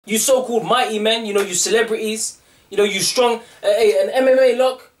You so-called mighty men, you know, you celebrities, you know, you strong, an MMA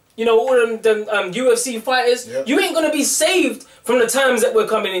lock, you know, all them UFC fighters, you ain't going to be saved from the times that we're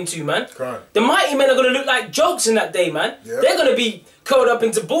coming into, man. Correct. The mighty men are going to look like jokes in that day, man. They're going to be curled up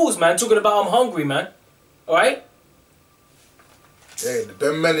into balls, man, talking about I'm hungry, man. Alright? Hey,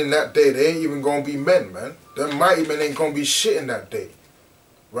 them men in that day, they ain't even going to be men, man. Them mighty men ain't going to be shit in that day.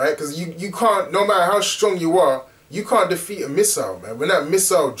 Right? Because you can't, no matter how strong you are, you can't defeat a missile, man. When that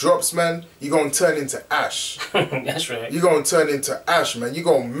missile drops, man, you're going to turn into ash. That's right. You're going to turn into ash, man. You're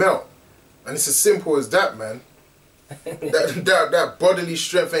going to melt. And it's as simple as that, man. that bodily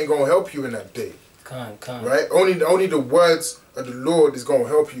strength ain't going to help you in that day. Can't. Right? Only the words of the Lord is going to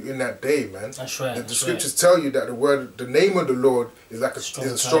help you in that day, man. That's right. And the scriptures tell you that the name of the Lord is like a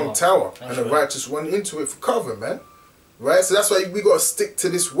strong tower. And the righteous run into it for cover, man. Right, so that's why we gotta stick to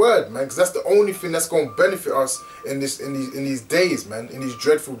this word, man, because that's the only thing that's gonna benefit us in these days, man, in these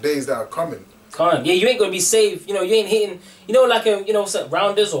dreadful days that are coming. Yeah, you ain't gonna be safe. You know, you ain't hitting. You know, like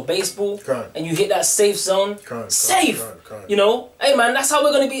rounders or baseball, and you hit that safe zone. Safe. You know, hey man, that's how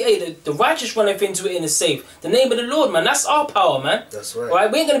we're gonna be. Hey, the righteous runneth into it in the safe. The name of the Lord, man. That's our power, man. That's right.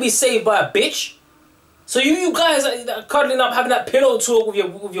 Right, we ain't gonna be saved by a bitch. So you guys are cuddling up, having that pillow talk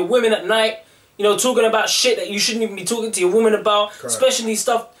with your women at night. You know, talking about shit that you shouldn't even be talking to your woman about, especially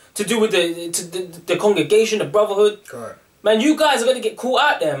stuff to do with the congregation, the brotherhood. Man, you guys are gonna get caught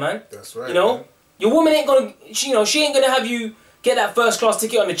out there, man. That's right. You know, man. Your woman ain't gonna, she ain't gonna have you get that first class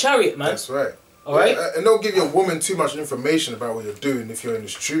ticket on the chariot, man. That's right. All right. And don't give your woman too much information about what you're doing if you're in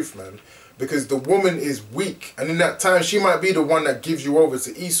this truth, man. Because the woman is weak, and in that time she might be the one that gives you over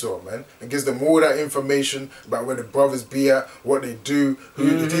to Esau, man, and gives them all that information about where the brothers be at, what they do, who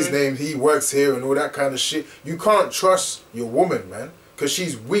his name, he works here, and all that kind of shit. You can't trust your woman, man, because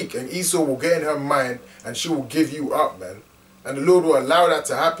she's weak, and Esau will get in her mind, and she will give you up, man. And the Lord will allow that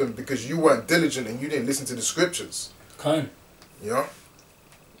to happen because you weren't diligent and you didn't listen to the scriptures. You know?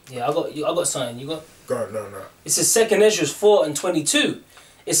 Yeah, I got something. You got? God, no. It says 2 Ezra 4:22.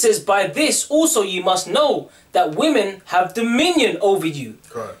 It says, by this also ye must know that women have dominion over you.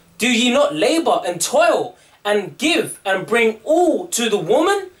 Do ye not labor and toil and give and bring all to the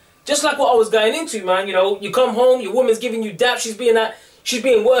woman? Just like what I was going into, man. You know, you come home, your woman's giving you dap. She's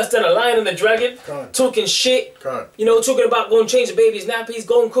being worse than a lion and a dragon. Talking shit. You know, talking about going to change the baby's nappies,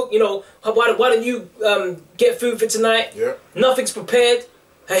 go and cook. You know, why don't you get food for tonight? Nothing's prepared.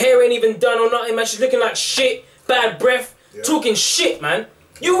 Her hair ain't even done or nothing, man. She's looking like shit. Bad breath. Talking shit, man.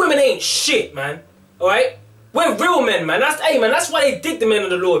 You women ain't shit, man. Alright? We're real men, man. That's why they dig the men of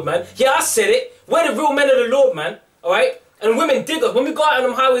the Lord, man. Yeah, I said it. We're the real men of the Lord, man. Alright? And women dig us. When we go out on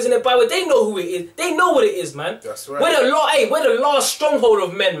them highways and the byway, they know who it is. They know what it is, man. That's right. We're the last stronghold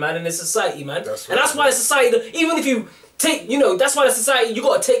of men, man, in this society, man. That's right. And that's why the society, even if you take, you know, that's why the society, you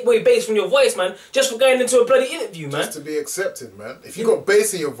got to take away bass from your voice, man, just for going into a bloody interview, man. Just to be accepted, man. If you got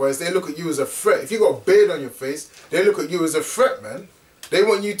bass in your voice, they look at you as a threat. If you got a beard on your face, they look at you as a threat, man. They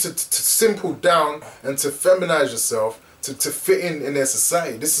want you to simple down and to feminize yourself to fit in their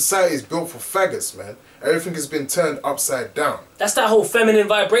society. This society is built for faggots, man. Everything has been turned upside down. That's that whole feminine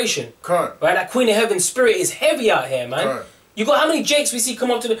vibration. Right? That Queen of Heaven spirit is heavy out here, man. You got how many Jakes we see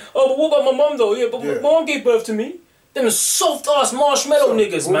come up to the, oh, but what about my mum though? Yeah, but my mum gave birth to me. Them soft ass marshmallow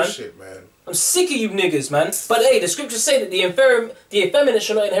niggas, bullshit, man. I'm sick of you niggas, man. But hey, the scriptures say that the effeminate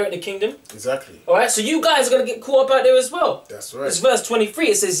shall not inherit the kingdom. Exactly. Alright, so you guys are going to get caught up out there as well. That's right. It's verse 23.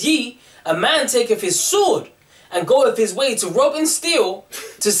 It says, ye, a man taketh his sword, and goeth his way to rob and steal,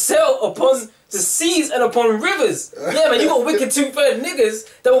 to sell upon the seas and upon rivers. Yeah, man, you got wicked 2/3 niggas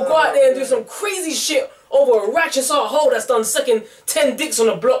that will go out there and do some crazy shit over a righteous heart hole that's done sucking 10 dicks on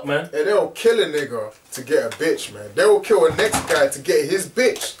a block, man. And they'll kill a nigga to get a bitch, man. They will kill a next guy to get his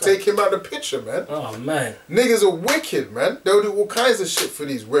bitch. Take him out of the picture, man. Oh, man. Niggas are wicked, man. They'll do all kinds of shit for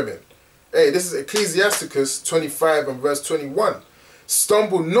these women. Hey, this is Ecclesiasticus 25 and verse 21.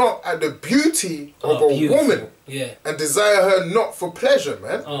 Stumble not at the beauty of a woman, and desire her not for pleasure,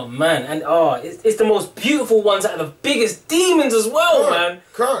 man. Oh, man. And it's the most beautiful ones that are the biggest demons as well, man.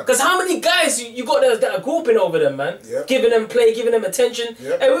 Because how many guys you got that are groping over them, man? Giving them play, giving them attention.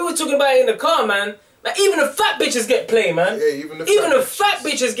 And we were talking about it in the car, man. Like, even the fat bitches get play, man. Yeah, even the fat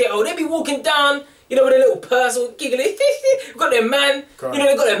bitches get, they be walking down, you know, with a little purse or giggling. Got their man, you know,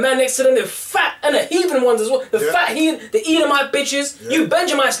 they got their man next to them. They're fat, and the heathen ones as well. The fat heathen, the Edomite bitches. You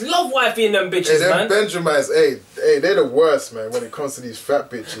Benjamites love wifey and them bitches, man. Benjamites, hey, they're the worst, man, when it comes to these fat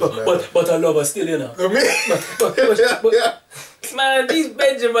bitches, man. But I love her still, you know. Man, these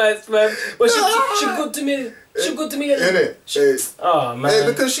Benjamites, man. But she good to me. She good to me, innit? Oh, man. Hey,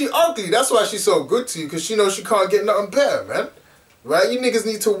 because she ugly. That's why she's so good to you, because she knows she can't get nothing better, man. right? You niggas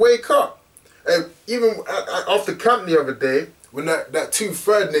need to wake up. And even off the camp the other day, when that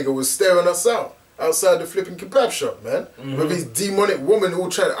 2/3 nigga was staring us out outside the flipping kebab shop, man. With his demonic woman all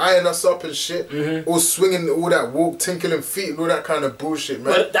trying to iron us up and shit, all swinging all that walk, tinkling feet and all that kind of bullshit,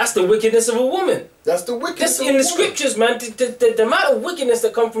 man. But that's the wickedness of a woman. That's the wickedness of a in woman. the scriptures, man. The amount of wickedness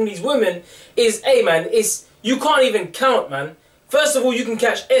that come from these women is, hey, man, you can't even count, man. First of all, you can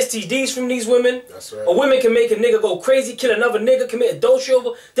catch STDs from these women. That's right. A woman can make a nigga go crazy, kill another nigga, commit adultery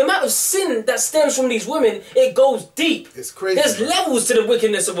over. The amount of sin that stems from these women, it goes deep. It's crazy. There's levels to the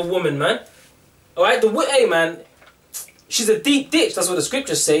wickedness of a woman, man. All right, hey, man, she's a deep ditch. That's what the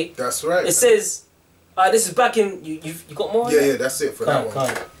scriptures say. That's right. It says, this is back in. You got more? Yeah, that's it for that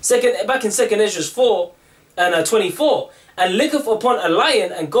one. Back in 2 Ezra 4 and 24. And licketh upon a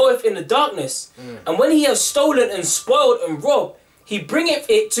lion and goeth in the darkness. And when he hath stolen and spoiled and robbed, he bringeth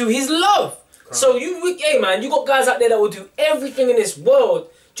it to his love. So hey man, you got guys out there that will do everything in this world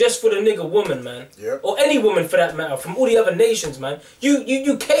just for the nigga woman, man. Yep. Or any woman for that matter, from all the other nations, man.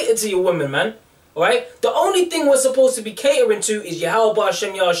 You cater to your women, man. Alright? The only thing we're supposed to be catering to is Yahweh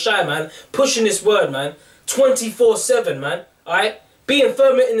Hashem Yahushai, man. Pushing this word, man. 24/7, man. Alright? Being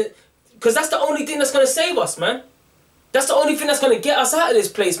firm in it. Because that's the only thing that's going to save us, man. That's the only thing that's going to get us out of this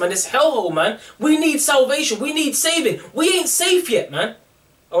place, man. This hellhole, man. We need salvation. We need saving. We ain't safe yet, man.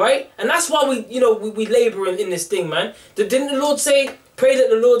 Alright? And that's why we labor in this thing, man. Didn't the Lord say, pray that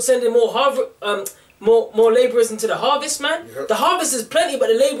the Lord send in more laborers into the harvest, man? Yep. The harvest is plenty, but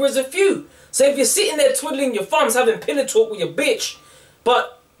the laborers are few. So if you're sitting there twiddling your thumbs, having pillow talk with your bitch,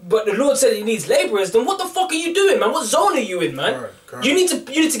 but the Lord said he needs laborers, then what the fuck are you doing, man? What zone are you in, man? Right. You need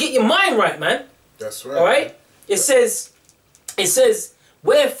to get your mind right, man. That's right. Alright? It says,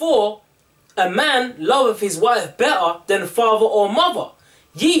 wherefore a man loveth his wife better than father or mother.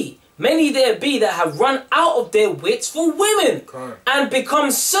 Ye, many there be that have run out of their wits for women and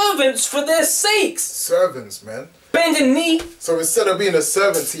become servants for their sakes. Servants, man. Bending knee. So instead of being a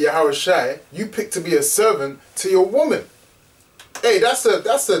servant to Yahweh Shai, you pick to be a servant to your woman. Hey, that's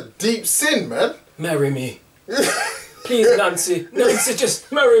a deep sin, man. Marry me. Please, Nancy. Nancy,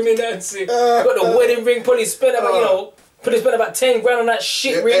 just marry me, Nancy. Got the wedding ring, probably spent about, about 10 grand on that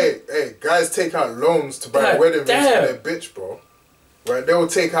shit ring. Hey, guys take out loans to buy wedding rings for their bitch, bro. Right? They will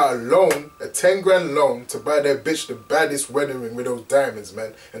take out a loan, a 10 grand loan, to buy their bitch the baddest wedding ring with those diamonds,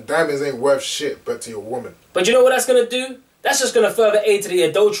 man. And diamonds ain't worth shit, but to your woman. But you know what that's going to do? That's just going to further aid to the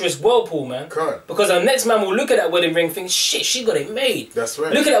adulterous whirlpool, man. Because the next man will look at that wedding ring and think, shit, she got it made. That's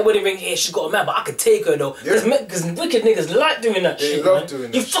right. Look at that wedding ring, yeah, she got a man, but I could take her, though. Because wicked niggas like doing that shit, man.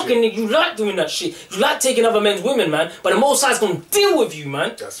 Doing that shit. You like doing that shit. You like taking other men's women, man. But the Most High's going to deal with you,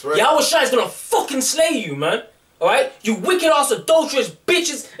 man. That's right. Yahweh Shai's going to fucking slay you, man. Alright? You wicked ass adulterous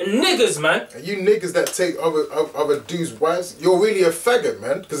bitches and niggas, man. And you niggas that take other dudes' wives, you're really a faggot,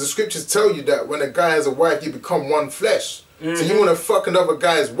 man. Because the scriptures tell you that when a guy has a wife, you become one flesh. So you want to fuck another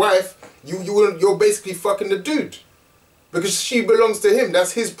guy's wife, you're basically fucking the dude. Because she belongs to him.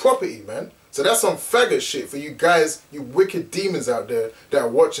 That's his property, man. So that's some faggot shit for you guys, you wicked demons out there that are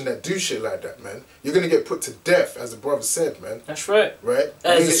watching that do shit like that, man. You're going to get put to death, as the brother said, man. That's right. Right?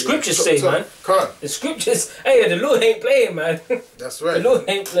 As the scriptures say, man. The scriptures, hey, the Lord ain't playing, man. That's right. The Lord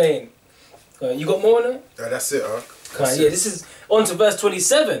ain't playing. You got more on it? Yeah, that's it, Ark. Yeah, this is on to verse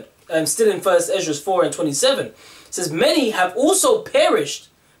 27. Still in 1 Ezra 4 and 27. It says, many also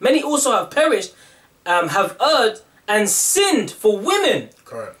have perished, have erred and sinned for women.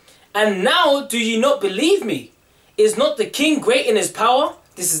 Correct. And now do ye not believe me? Is not the king great in his power?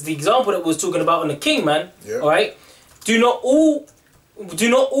 This is the example that we was talking about on the king, man. Yeah. Alright? Do not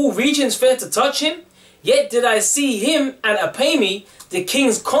all regions fear to touch him? Yet did I see him and Apame, the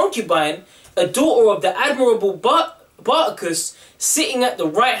king's concubine, a daughter of the admirable Bartacus, sitting at the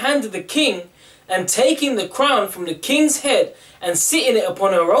right hand of the king, and taking the crown from the king's head, and sitting it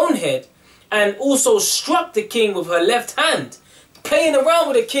upon her own head, and also struck the king with her left hand. Playing around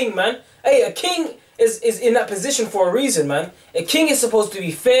with a king, man. Hey, a king is in that position for a reason, man. A king is supposed to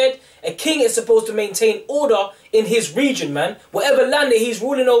be feared. A king is supposed to maintain order in his region, man. Whatever land that he's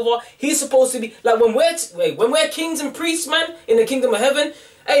ruling over, he's supposed to be... Like, when we're kings and priests, man, in the kingdom of heaven,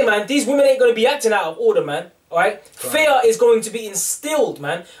 hey, man, these women ain't going to be acting out of order, man. Alright? Fear is going to be instilled,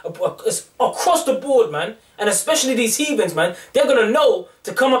 man, across the board, man. And especially these heathens, man. They're going to know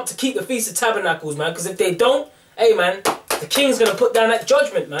to come up to keep the Feast of Tabernacles, man. Because if they don't, hey, man, the king's going to put down that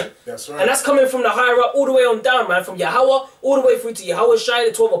judgment, man. That's right. And that's coming from the higher up all the way on down, man. From Yahweh all the way through to Yahweh Shai,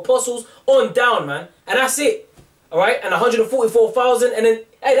 the 12 apostles, on down, man. And that's it. Alright? And 144,000. And then,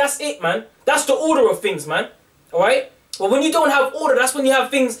 hey, that's it, man. That's the order of things, man. Alright? But when you don't have order, that's when you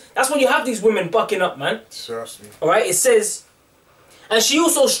have things, that's when you have these women bucking up, man. Trust me. Alright? It says, And she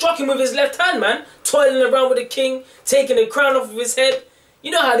also struck him with his left hand, man. Toiling around with the king, taking the crown off of his head. You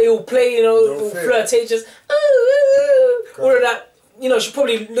know how they all play, you know, all flirtatious. All of that. You know, she's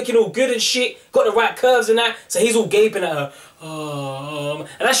probably looking all good and shit. Got the right curves and that. So he's all gaping at her. And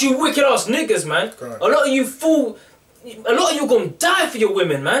that's you wicked ass niggas, man. A lot of you gonna die for your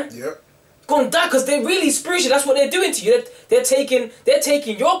women, man. Yep. Gonna die because they're really spiritual. That's what they're doing to you. They're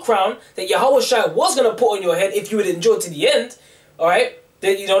taking your crown that Yahweh Shai was gonna put on your head if you would endure to the end. All right.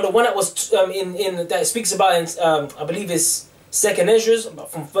 You know, the one that was that speaks about in I believe it's 2nd Ezra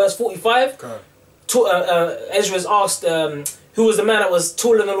from verse 45. Ezra's asked who was the man that was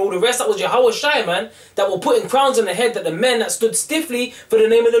taller than all the rest. That was Yahweh Shai, man. That were putting crowns on the head that the men that stood stiffly for the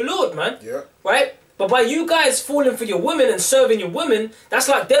name of the Lord, man. Yeah. Right. But by you guys falling for your women and serving your women, that's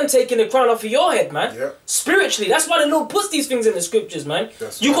like them taking the crown off of your head, man. Yeah. Spiritually, that's why the Lord puts these things in the scriptures, man.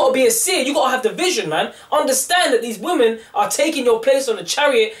 You right. got to be a seer. You got to have the vision, man. Understand that these women are taking your place on the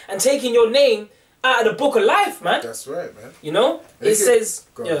chariot and taking your name out of the book of life, man. That's right, man. You know, it says,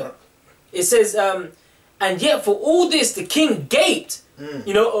 it says, and yet for all this the king gaped,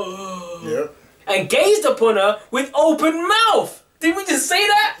 you know, and gazed upon her with open mouth. Did we just say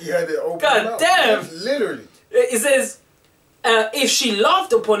that? He had it open God mouth. damn. Literally. It says, if she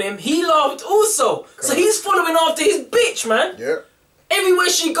laughed upon him, he laughed also. So he's following after his bitch, man. Yeah. Everywhere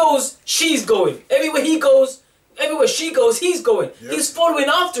she goes, she's going. Everywhere he goes, everywhere she goes, he's going. Yep. He's following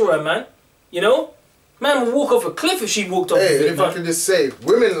after her, man. You know? Man would walk off a cliff if she walked off a cliff. Hey, if I can just say,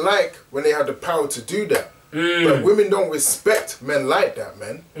 women like when they have the power to do that. But women don't respect men like that,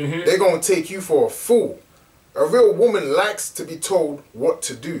 man. They're going to take you for a fool. A real woman likes to be told what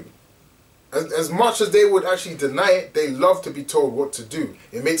to do. As much as they would actually deny it, they love to be told what to do.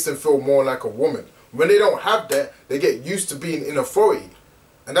 It makes them feel more like a woman. When they don't have that, they get used to being in authority.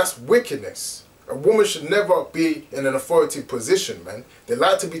 And that's wickedness. A woman should never be in an authority position, man. They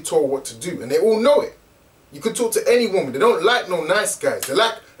like to be told what to do. And they all know it. You could talk to any woman. They don't like no nice guys. They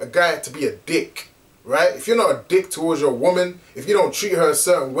like a guy to be a dick. Right? If you're not a dick towards your woman, if you don't treat her a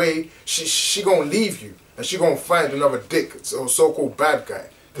certain way, she gonna leave you. And she gonna find another dick, or so-called bad guy.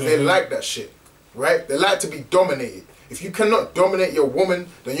 Because they like that shit. Right? They like to be dominated. If you cannot dominate your woman,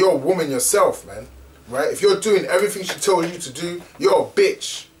 then you're a woman yourself, man. Right? If you're doing everything she tells you to do, you're a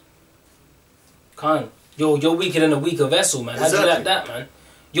bitch. You're weaker than a weaker vessel, man. Exactly. How do you like that, man?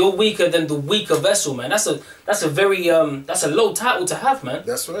 You're weaker than the weaker vessel, man. That's a very that's a low title to have, man.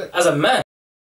 That's right. As a man.